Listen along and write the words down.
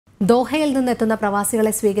ദോഹയിൽ നിന്നെത്തുന്ന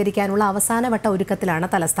പ്രവാസികളെ സ്വീകരിക്കാനുള്ള അവസാനവട്ട ഒരുക്കത്തിലാണ്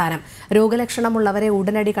തലസ്ഥാനം. രോഗലക്ഷണമുള്ളവരെ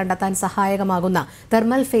ഉടനടി കണ്ടെത്താൻ സഹായകമാകുന്ന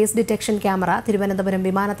thermal face detection camera Thiruvananthapuram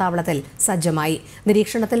വിമാനത്താവളത്തിൽ സജ്ജമായി.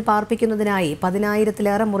 നിരീക്ഷണത്തിൽ പാർപ്പിക്കുന്നതിനായി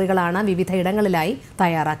 10,000-ലേറെ മുറികളാണ് വിവിധയിടങ്ങളിലായി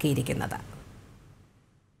തയ്യാറാക്കിയിരിക്കുന്നത്.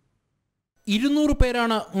 200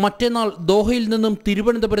 പേരാണ് മറ്റന്നാൾ ദോഹയിൽ നിന്നും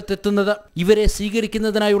തിരുവനന്തപുരത്തെത്തുന്നത്. ഇവരെ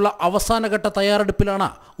സ്വീകരിക്കുന്നതിനായുള്ള അവസാനഘട്ട തയ്യാറെടുപ്പിലാണ്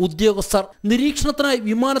ഉദ്യോഗസ്ഥർ. നിരീക്ഷണത്തിനായി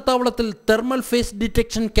വിമാനത്താവളത്തിൽ തെർമൽ ഫേസ്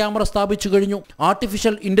ഡിറ്റക്ഷൻ ക്യാമറ സ്ഥാപിച്ചു കഴിഞ്ഞു.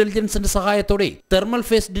 ആർട്ടിഫിഷ്യൽ ഇന്റലിജൻസിന്റെ സഹായത്തോടെ തെർമൽ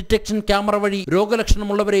ഫേസ് ഡിറ്റക്ഷൻ ക്യാമറ വഴി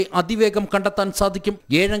രോഗലക്ഷണമുള്ളവരെ അതിവേഗം കണ്ടെത്താൻ സാധിക്കും.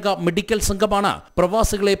 7-അംഗ മെഡിക്കൽ സംഘമാണ്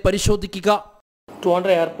പ്രവാസികളെ പരിശോധിക്കുക.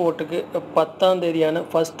 ട്രിവാൻഡ്രം എയർപോർട്ടിക്ക് 10-ാം തീയതിയാണ്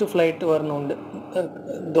ഫസ്റ്റ് ഫ്ലൈറ്റ് വരുന്നുണ്ട്.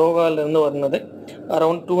 ദോഹയിൽ നിന്ന് വരുന്നത്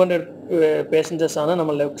അറൗണ്ട് 200 പാസഞ്ചേഴ്സാണ്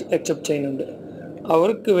നമ്മൾ അക്സെപ്റ്റ് ചെയ്യുന്നുണ്ട്.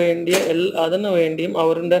 അവർക്ക് വേണ്ടിയ അതിനു വേണ്ടിയും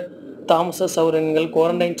അവരുടെ താമസ സൗകര്യങ്ങൾ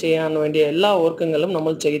ക്വാറന്റൈൻ ചെയ്യാൻ വേണ്ടിയ എല്ലാ വർക്കുകളും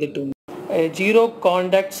നമ്മൾ ചെയ്തിട്ടുണ്ട്. 0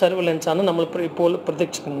 കോണ്ടാക്ട് സർവൈലൻസ് ആണ് നമ്മൾ ഇപ്പോൾ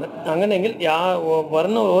പ്രതീക്ഷിക്കുന്നത്. അങ്ങനെയെങ്കിൽ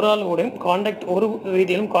വരുന്ന ഒരാളും കൂടെയും ഒരു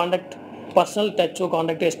രീതിയിലും പേഴ്സണൽ ടച്ചോ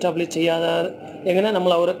കോണ്ടാക്ട് എസ്റ്റാബ്ലിഷ് ചെയ്യാതെ എങ്ങനെ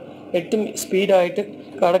നമ്മൾ അവർ ഏറ്റവും സ്പീഡായിട്ട്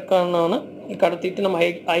കടക്കാനാണ് കടത്തിയിട്ട് നമ്മൾ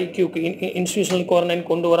IQക്ക് ഇൻസ്റ്റിറ്റ്യൂഷണൽ ക്വാറന്റൈൻ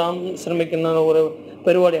കൊണ്ടുവരാൻ ശ്രമിക്കുന്ന ഒരു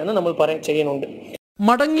പരിപാടിയാണ് നമ്മൾ ചെയ്യുന്നുണ്ട്.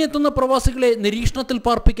 മടങ്ങിയെത്തുന്ന പ്രവാസികളെ നിരീക്ഷണത്തിൽ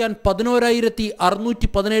പാർപ്പിക്കാൻ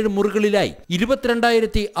 11,617 മുറികളിലായി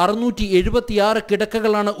 22,676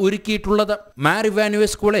 കിടക്കകളാണ് ഒരുക്കിയിട്ടുള്ളത്. മാർ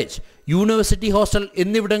ഇവാനുവേസ് കോളേജ്, യൂണിവേഴ്സിറ്റി ഹോസ്റ്റൽ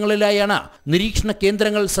എന്നിവിടങ്ങളിലായാണ് നിരീക്ഷണ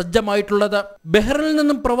കേന്ദ്രങ്ങൾ സജ്ജമായിട്ടുള്ളത്. ബഹ്റിനിൽ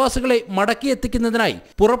നിന്നും പ്രവാസികളെ മടക്കിയെത്തിക്കുന്നതിനായി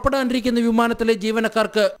പുറപ്പെടാനിരിക്കുന്ന വിമാനത്തിലെ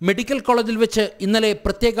ജീവനക്കാർക്ക് മെഡിക്കൽ കോളേജിൽ വെച്ച് ഇന്നലെ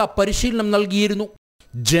പ്രത്യേക പരിശീലനം നൽകിയിരുന്നു.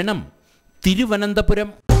 ജനം, തിരുവനന്തപുരം.